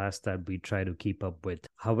day tasks that we try to keep up with.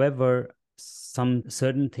 However, some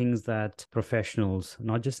certain things that professionals,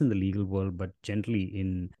 not just in the legal world, but generally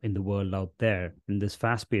in the world out there, in this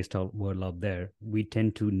fast-paced world out there, we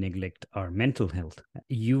tend to neglect our mental health.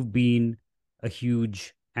 You've been a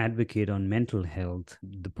huge advocate on mental health.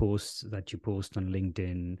 The posts that you post on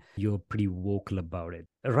LinkedIn, you're pretty vocal about it.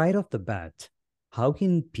 Right off the bat, how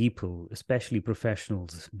can people, especially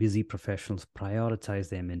professionals, busy professionals, prioritize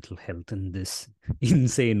their mental health in this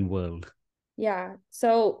insane world? Yeah.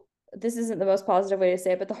 So this isn't the most positive way to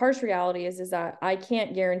say it, but the harsh reality is that I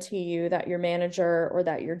can't guarantee you that your manager or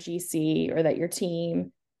that your GC or that your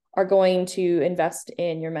team are going to invest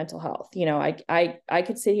in your mental health. I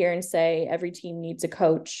could sit here and say every team needs a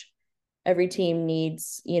coach. Every team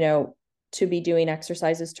needs, to be doing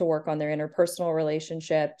exercises to work on their interpersonal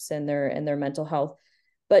relationships and their mental health.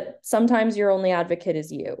 But sometimes your only advocate is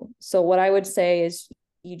you. So what I would say is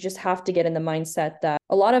you just have to get in the mindset that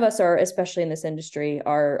a lot of us are, especially in this industry,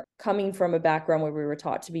 are coming from a background where we were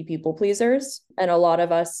taught to be people pleasers. And a lot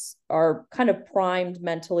of us are kind of primed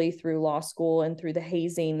mentally through law school and through the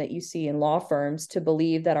hazing that you see in law firms to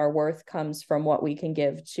believe that our worth comes from what we can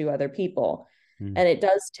give to other people. And it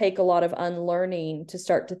does take a lot of unlearning to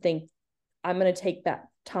start to think, I'm going to take that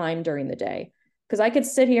time during the day. Because I could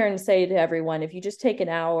sit here and say to everyone, if you just take an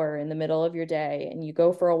hour in the middle of your day and you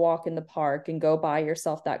go for a walk in the park and go buy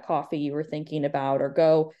yourself that coffee you were thinking about, or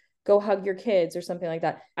go hug your kids or something like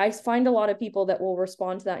that. I find a lot of people that will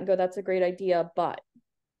respond to that and go, that's a great idea, but,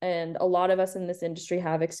 and a lot of us in this industry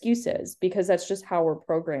have excuses because that's just how we're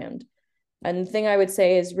programmed. And the thing I would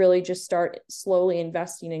say is really just start slowly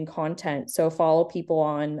investing in content. So follow people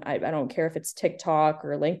on, I don't care if it's TikTok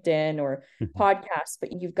or LinkedIn or podcasts,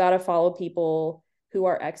 but you've got to follow people who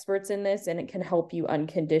are experts in this, and it can help you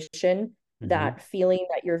uncondition that feeling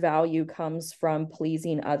that your value comes from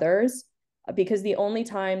pleasing others. Because the only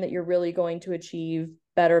time that you're really going to achieve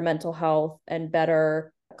better mental health and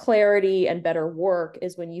better clarity and better work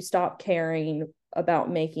is when you stop caring about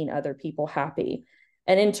making other people happy.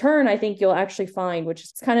 And in turn, I think you'll actually find, which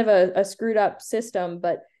is kind of a screwed up system,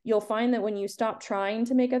 but you'll find that when you stop trying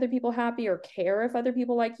to make other people happy or care if other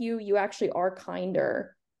people like you actually are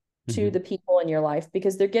kinder to the people in your life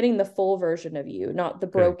because they're getting the full version of you, not the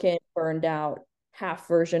broken, burned out half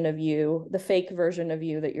version of you, the fake version of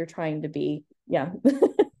you that you're trying to be. Yeah.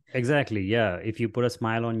 Exactly. Yeah. If you put a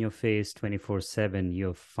smile on your face 24/7,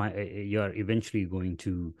 you're eventually going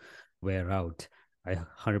to wear out. I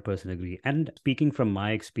 100% agree. And speaking from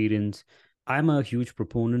my experience, I'm a huge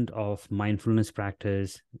proponent of mindfulness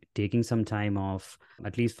practice, taking some time off,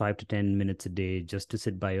 at least 5 to 10 minutes a day, just to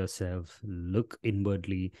sit by yourself, look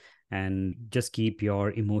inwardly, and just keep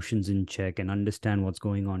your emotions in check and understand what's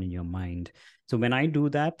going on in your mind. So when I do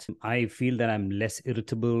that, I feel that I'm less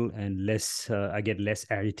irritable and I get less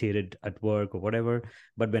agitated at work or whatever.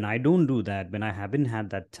 But when I don't do that, when I haven't had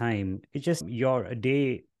that time, it's just your a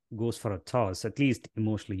day goes for a toss, at least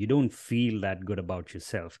emotionally. You don't feel that good about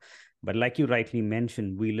yourself. But like you rightly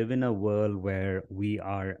mentioned, we live in a world where we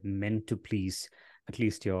are meant to please at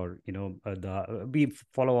least we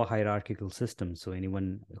follow a hierarchical system. So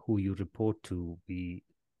anyone who you report to, we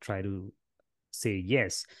try to say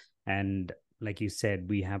yes. And like you said,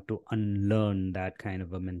 we have to unlearn that kind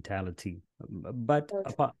of a mentality. But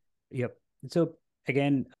apart, yep. So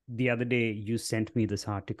again, the other day you sent me this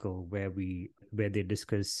article where they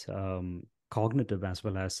discuss cognitive as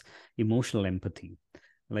well as emotional empathy.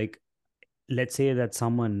 Like, let's say that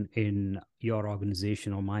someone in your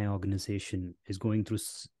organization or my organization is going through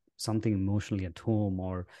something emotionally at home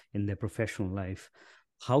or in their professional life.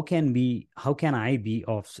 How can I be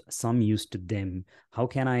of some use to them? How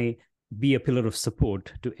can I be a pillar of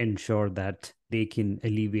support to ensure that they can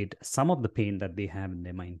alleviate some of the pain that they have in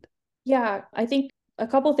their mind? Yeah, I think a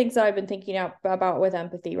couple things that I've been thinking about with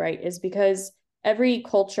empathy, right, is because every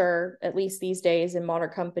culture, at least these days in modern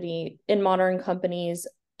companies,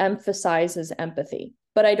 emphasizes empathy.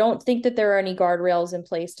 But I don't think that there are any guardrails in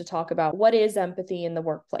place to talk about what is empathy in the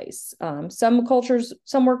workplace. Some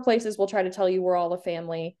workplaces will try to tell you we're all a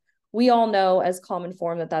family. We all know as common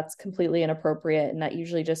form that that's completely inappropriate, and that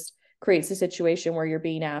usually just creates a situation where you're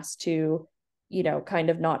being asked to, kind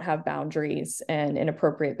of not have boundaries and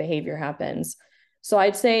inappropriate behavior happens. So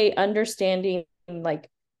I'd say understanding, like,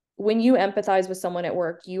 when you empathize with someone at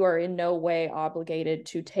work, you are in no way obligated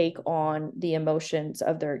to take on the emotions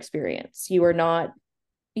of their experience. You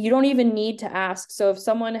don't even need to ask. So if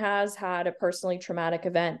someone has had a personally traumatic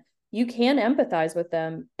event, you can empathize with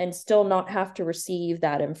them and still not have to receive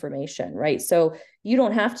that information, right? So you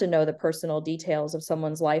don't have to know the personal details of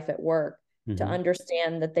someone's life at work to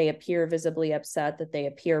understand that they appear visibly upset, that they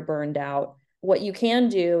appear burned out. What you can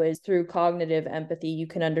do is through cognitive empathy, you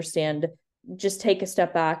can understand, just take a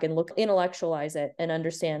step back and intellectualize it and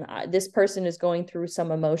understand this person is going through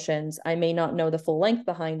some emotions. I may not know the full length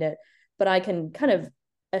behind it, but I can kind of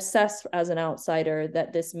assess as an outsider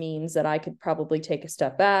that this means that I could probably take a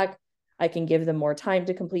step back. I can give them more time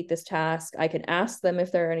to complete this task. I can ask them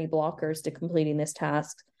if there are any blockers to completing this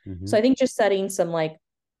task. So I think just setting some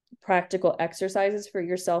practical exercises for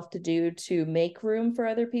yourself to do to make room for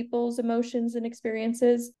other people's emotions and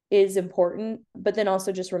experiences is important. But then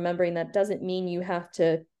also just remembering that doesn't mean you have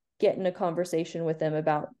to get in a conversation with them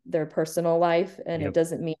about their personal life. And It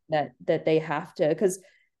doesn't mean that they have to,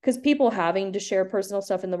 because people having to share personal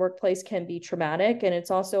stuff in the workplace can be traumatic. And it's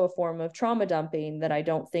also a form of trauma dumping that I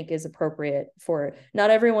don't think is appropriate for, not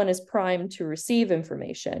everyone is primed to receive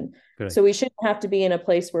information. Correct. So we shouldn't have to be in a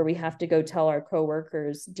place where we have to go tell our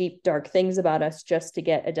coworkers deep, dark things about us just to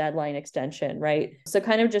get a deadline extension, right? So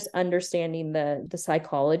kind of just understanding the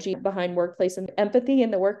psychology behind workplace and empathy in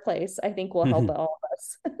the workplace, I think will help all of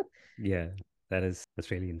us. Yeah, that's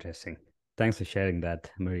really interesting. Thanks for sharing that,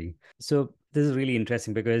 Marie. So this is really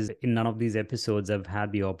interesting because in none of these episodes I've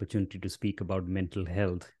had the opportunity to speak about mental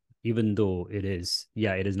health, even though it is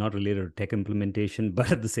not related to tech implementation,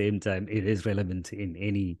 but at the same time, it is relevant in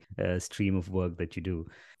any stream of work that you do.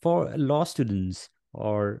 For law students,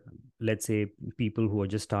 or let's say people who are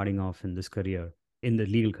just starting off in this career, in the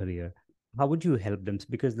legal career, how would you help them?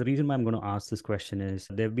 Because the reason why I'm going to ask this question is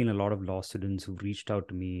there have been a lot of law students who've reached out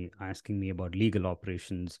to me asking me about legal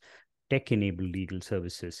operations, tech-enabled legal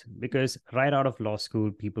services. Because right out of law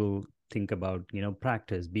school, people think about,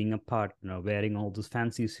 practice, being a partner, wearing all those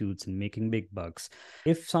fancy suits and making big bucks.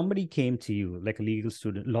 If somebody came to you, like a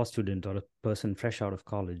law student, or a person fresh out of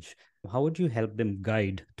college, how would you help them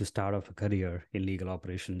guide to start off a career in legal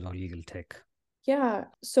operations or legal tech? Yeah.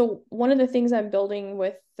 So one of the things I'm building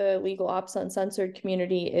with the Legal Ops Uncensored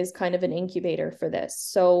community is kind of an incubator for this.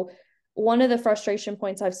 So one of the frustration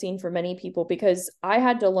points I've seen for many people, because I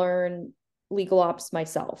had to learn legal ops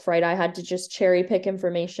myself, right? I had to just cherry pick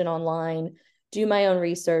information online, do my own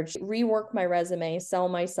research, rework my resume, sell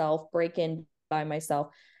myself, break in by myself.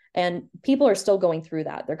 And people are still going through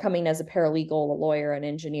that. They're coming as a paralegal, a lawyer, an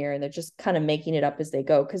engineer, and they're just kind of making it up as they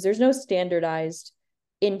go because there's no standardized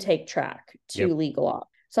intake track to legal ops.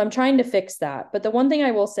 So I'm trying to fix that. But the one thing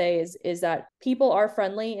I will say is that people are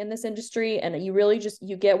friendly in this industry, and you really just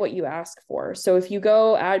you get what you ask for. So if you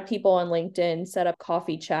go add people on LinkedIn, set up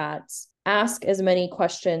coffee chats, ask as many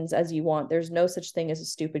questions as you want. There's no such thing as a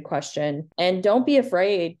stupid question. And don't be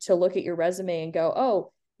afraid to look at your resume and go,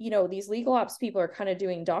 oh, these legal ops people are kind of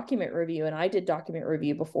doing document review, and I did document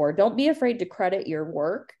review before. Don't be afraid to credit your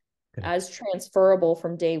work as transferable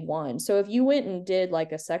from day one. So if you went and did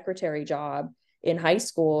like a secretary job in high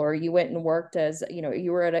school, or you went and worked as,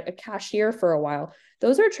 you were at a cashier for a while,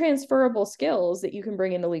 those are transferable skills that you can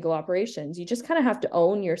bring into legal operations. You just kind of have to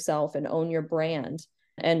own yourself and own your brand,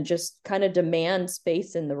 and just kind of demand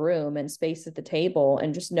space in the room and space at the table,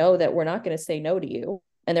 and just know that we're not going to say no to you.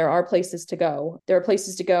 And there are places to go. There are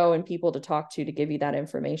places to go and people to talk to give you that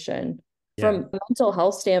information. Yeah. From a mental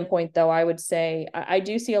health standpoint, though, I would say I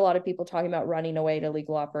do see a lot of people talking about running away to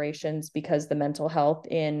legal operations because the mental health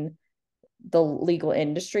in the legal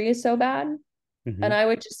industry is so bad. Mm-hmm. And I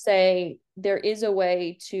would just say there is a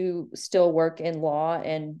way to still work in law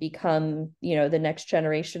and become, the next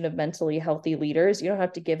generation of mentally healthy leaders. You don't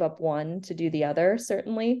have to give up one to do the other,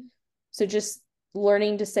 certainly. So just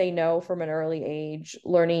learning to say no from an early age,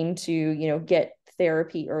 learning to, get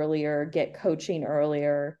therapy earlier, get coaching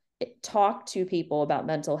earlier, talk to people about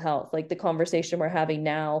mental health. Like the conversation we're having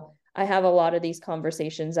now, I have a lot of these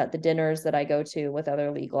conversations at the dinners that I go to with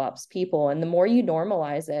other legal ops people. And the more you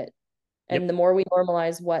normalize it, and the more we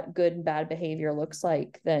normalize what good and bad behavior looks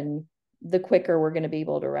like, then the quicker we're going to be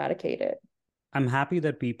able to eradicate it. I'm happy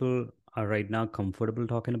that people are right now comfortable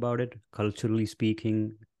talking about it. Culturally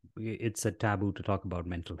speaking, it's a taboo to talk about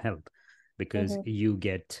mental health because you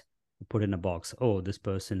get put in a box. Oh, this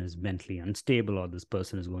person is mentally unstable, or this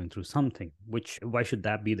person is going through something. Why should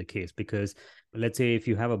that be the case? Because let's say if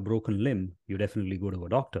you have a broken limb, you definitely go to a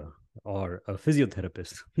doctor or a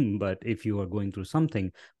physiotherapist. But if you are going through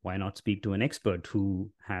something, why not speak to an expert who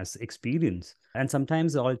has experience? And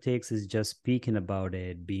sometimes all it takes is just speaking about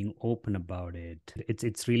it, being open about it.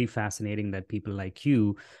 It's really fascinating that people like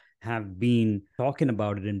you have been talking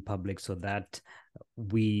about it in public so that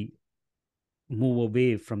we move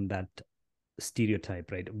away from that stereotype,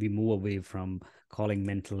 right? We move away from calling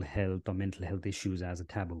mental health or mental health issues as a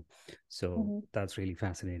taboo. So that's really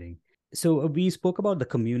fascinating. So we spoke about the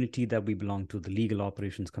community that we belong to, the legal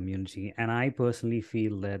operations community. And I personally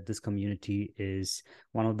feel that this community is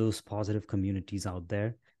one of those positive communities out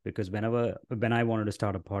there, because when I wanted to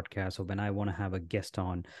start a podcast or when I want to have a guest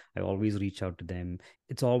on, I always reach out to them.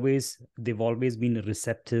 They've always been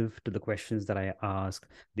receptive to the questions that I ask.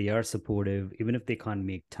 They are supportive, even if they can't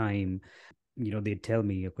make time. They tell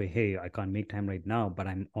me, okay, hey, I can't make time right now, but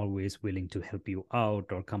I'm always willing to help you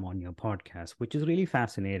out or come on your podcast, which is really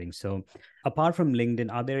fascinating. So apart from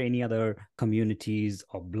LinkedIn, are there any other communities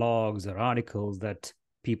or blogs or articles that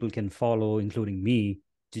people can follow, including me,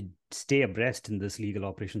 to stay abreast in this legal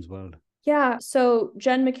operations world? Yeah. So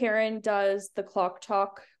Jen McCarran does the Clock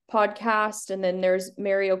Talk podcast. And then there's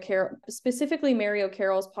Mary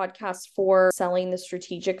O'Carroll's podcast for selling the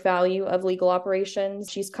strategic value of legal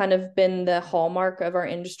operations. She's kind of been the hallmark of our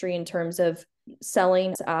industry in terms of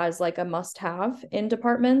selling as like a must-have in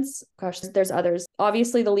departments. Gosh, there's others.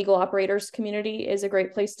 Obviously, the legal operators community is a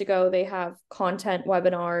great place to go. They have content,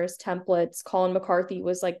 webinars, templates. Colin McCarthy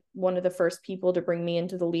was like one of the first people to bring me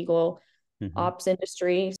into the legal ops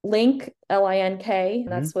industry. Link, Link,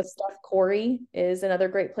 that's with Steph Corey, is another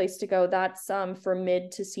great place to go. That's for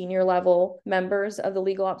mid to senior level members of the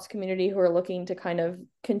legal ops community who are looking to kind of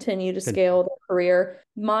continue to scale their career.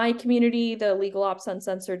 My community, the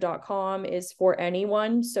legalopsuncensored.com, is for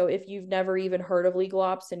anyone. So if you've never even heard of legal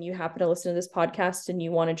ops and you happen to listen to this podcast and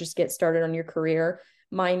you want to just get started on your career,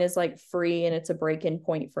 mine is like free and it's a break-in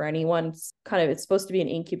point for anyone. It's supposed to be an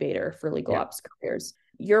incubator for legal ops careers.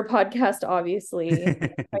 Your podcast, obviously,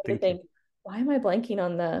 I think, why am I blanking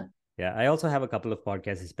on the... Yeah, I also have a couple of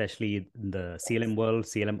podcasts, especially in the CLM world.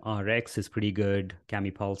 CLM RX is pretty good.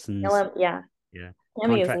 Cami Paulson's. Yeah.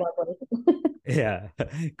 Cami is lovely. Yeah.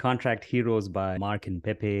 Contract Heroes by Mark and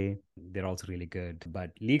Pepe. They're also really good.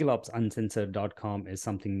 But legalopsuncensored.com is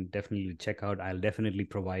something definitely to check out. I'll definitely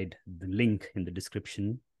provide the link in the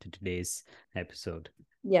description to today's episode.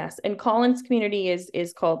 Yes. And Colin's community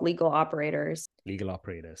is called Legal Operators. Legal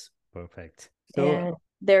Operators. Perfect. So and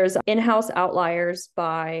there's In-House Outliers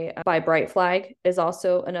by Bright Flag is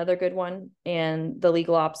also another good one. And the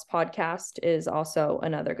Legal Ops podcast is also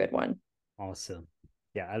another good one. Awesome.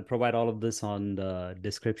 Yeah, I'll provide all of this on the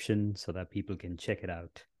description so that people can check it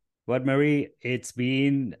out. But Marie, it's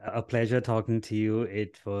been a pleasure talking to you.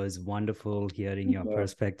 It was wonderful hearing your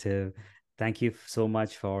perspective. Thank you so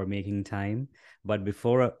much for making time. But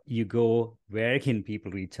before you go, where can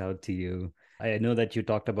people reach out to you? I know that you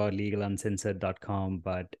talked about legaluncensored.com,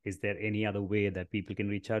 but is there any other way that people can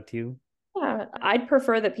reach out to you? Yeah, I'd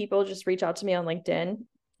prefer that people just reach out to me on LinkedIn.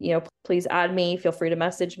 Please add me, feel free to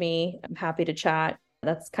message me. I'm happy to chat.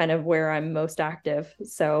 That's kind of where I'm most active.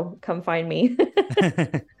 So come find me.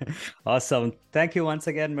 Awesome. Thank you once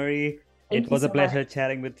again, Marie. Thank It you was a so much. pleasure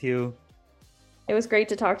chatting with you. It was great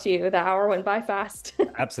to talk to you. The hour went by fast.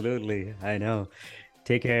 Absolutely. I know.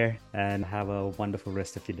 Take care and have a wonderful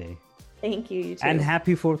rest of your day. Thank you. You too. And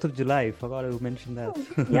happy 4th of July. Forgot to mention that.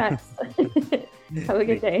 Yes. Have a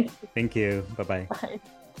good day. Thank you. Bye-bye. Bye.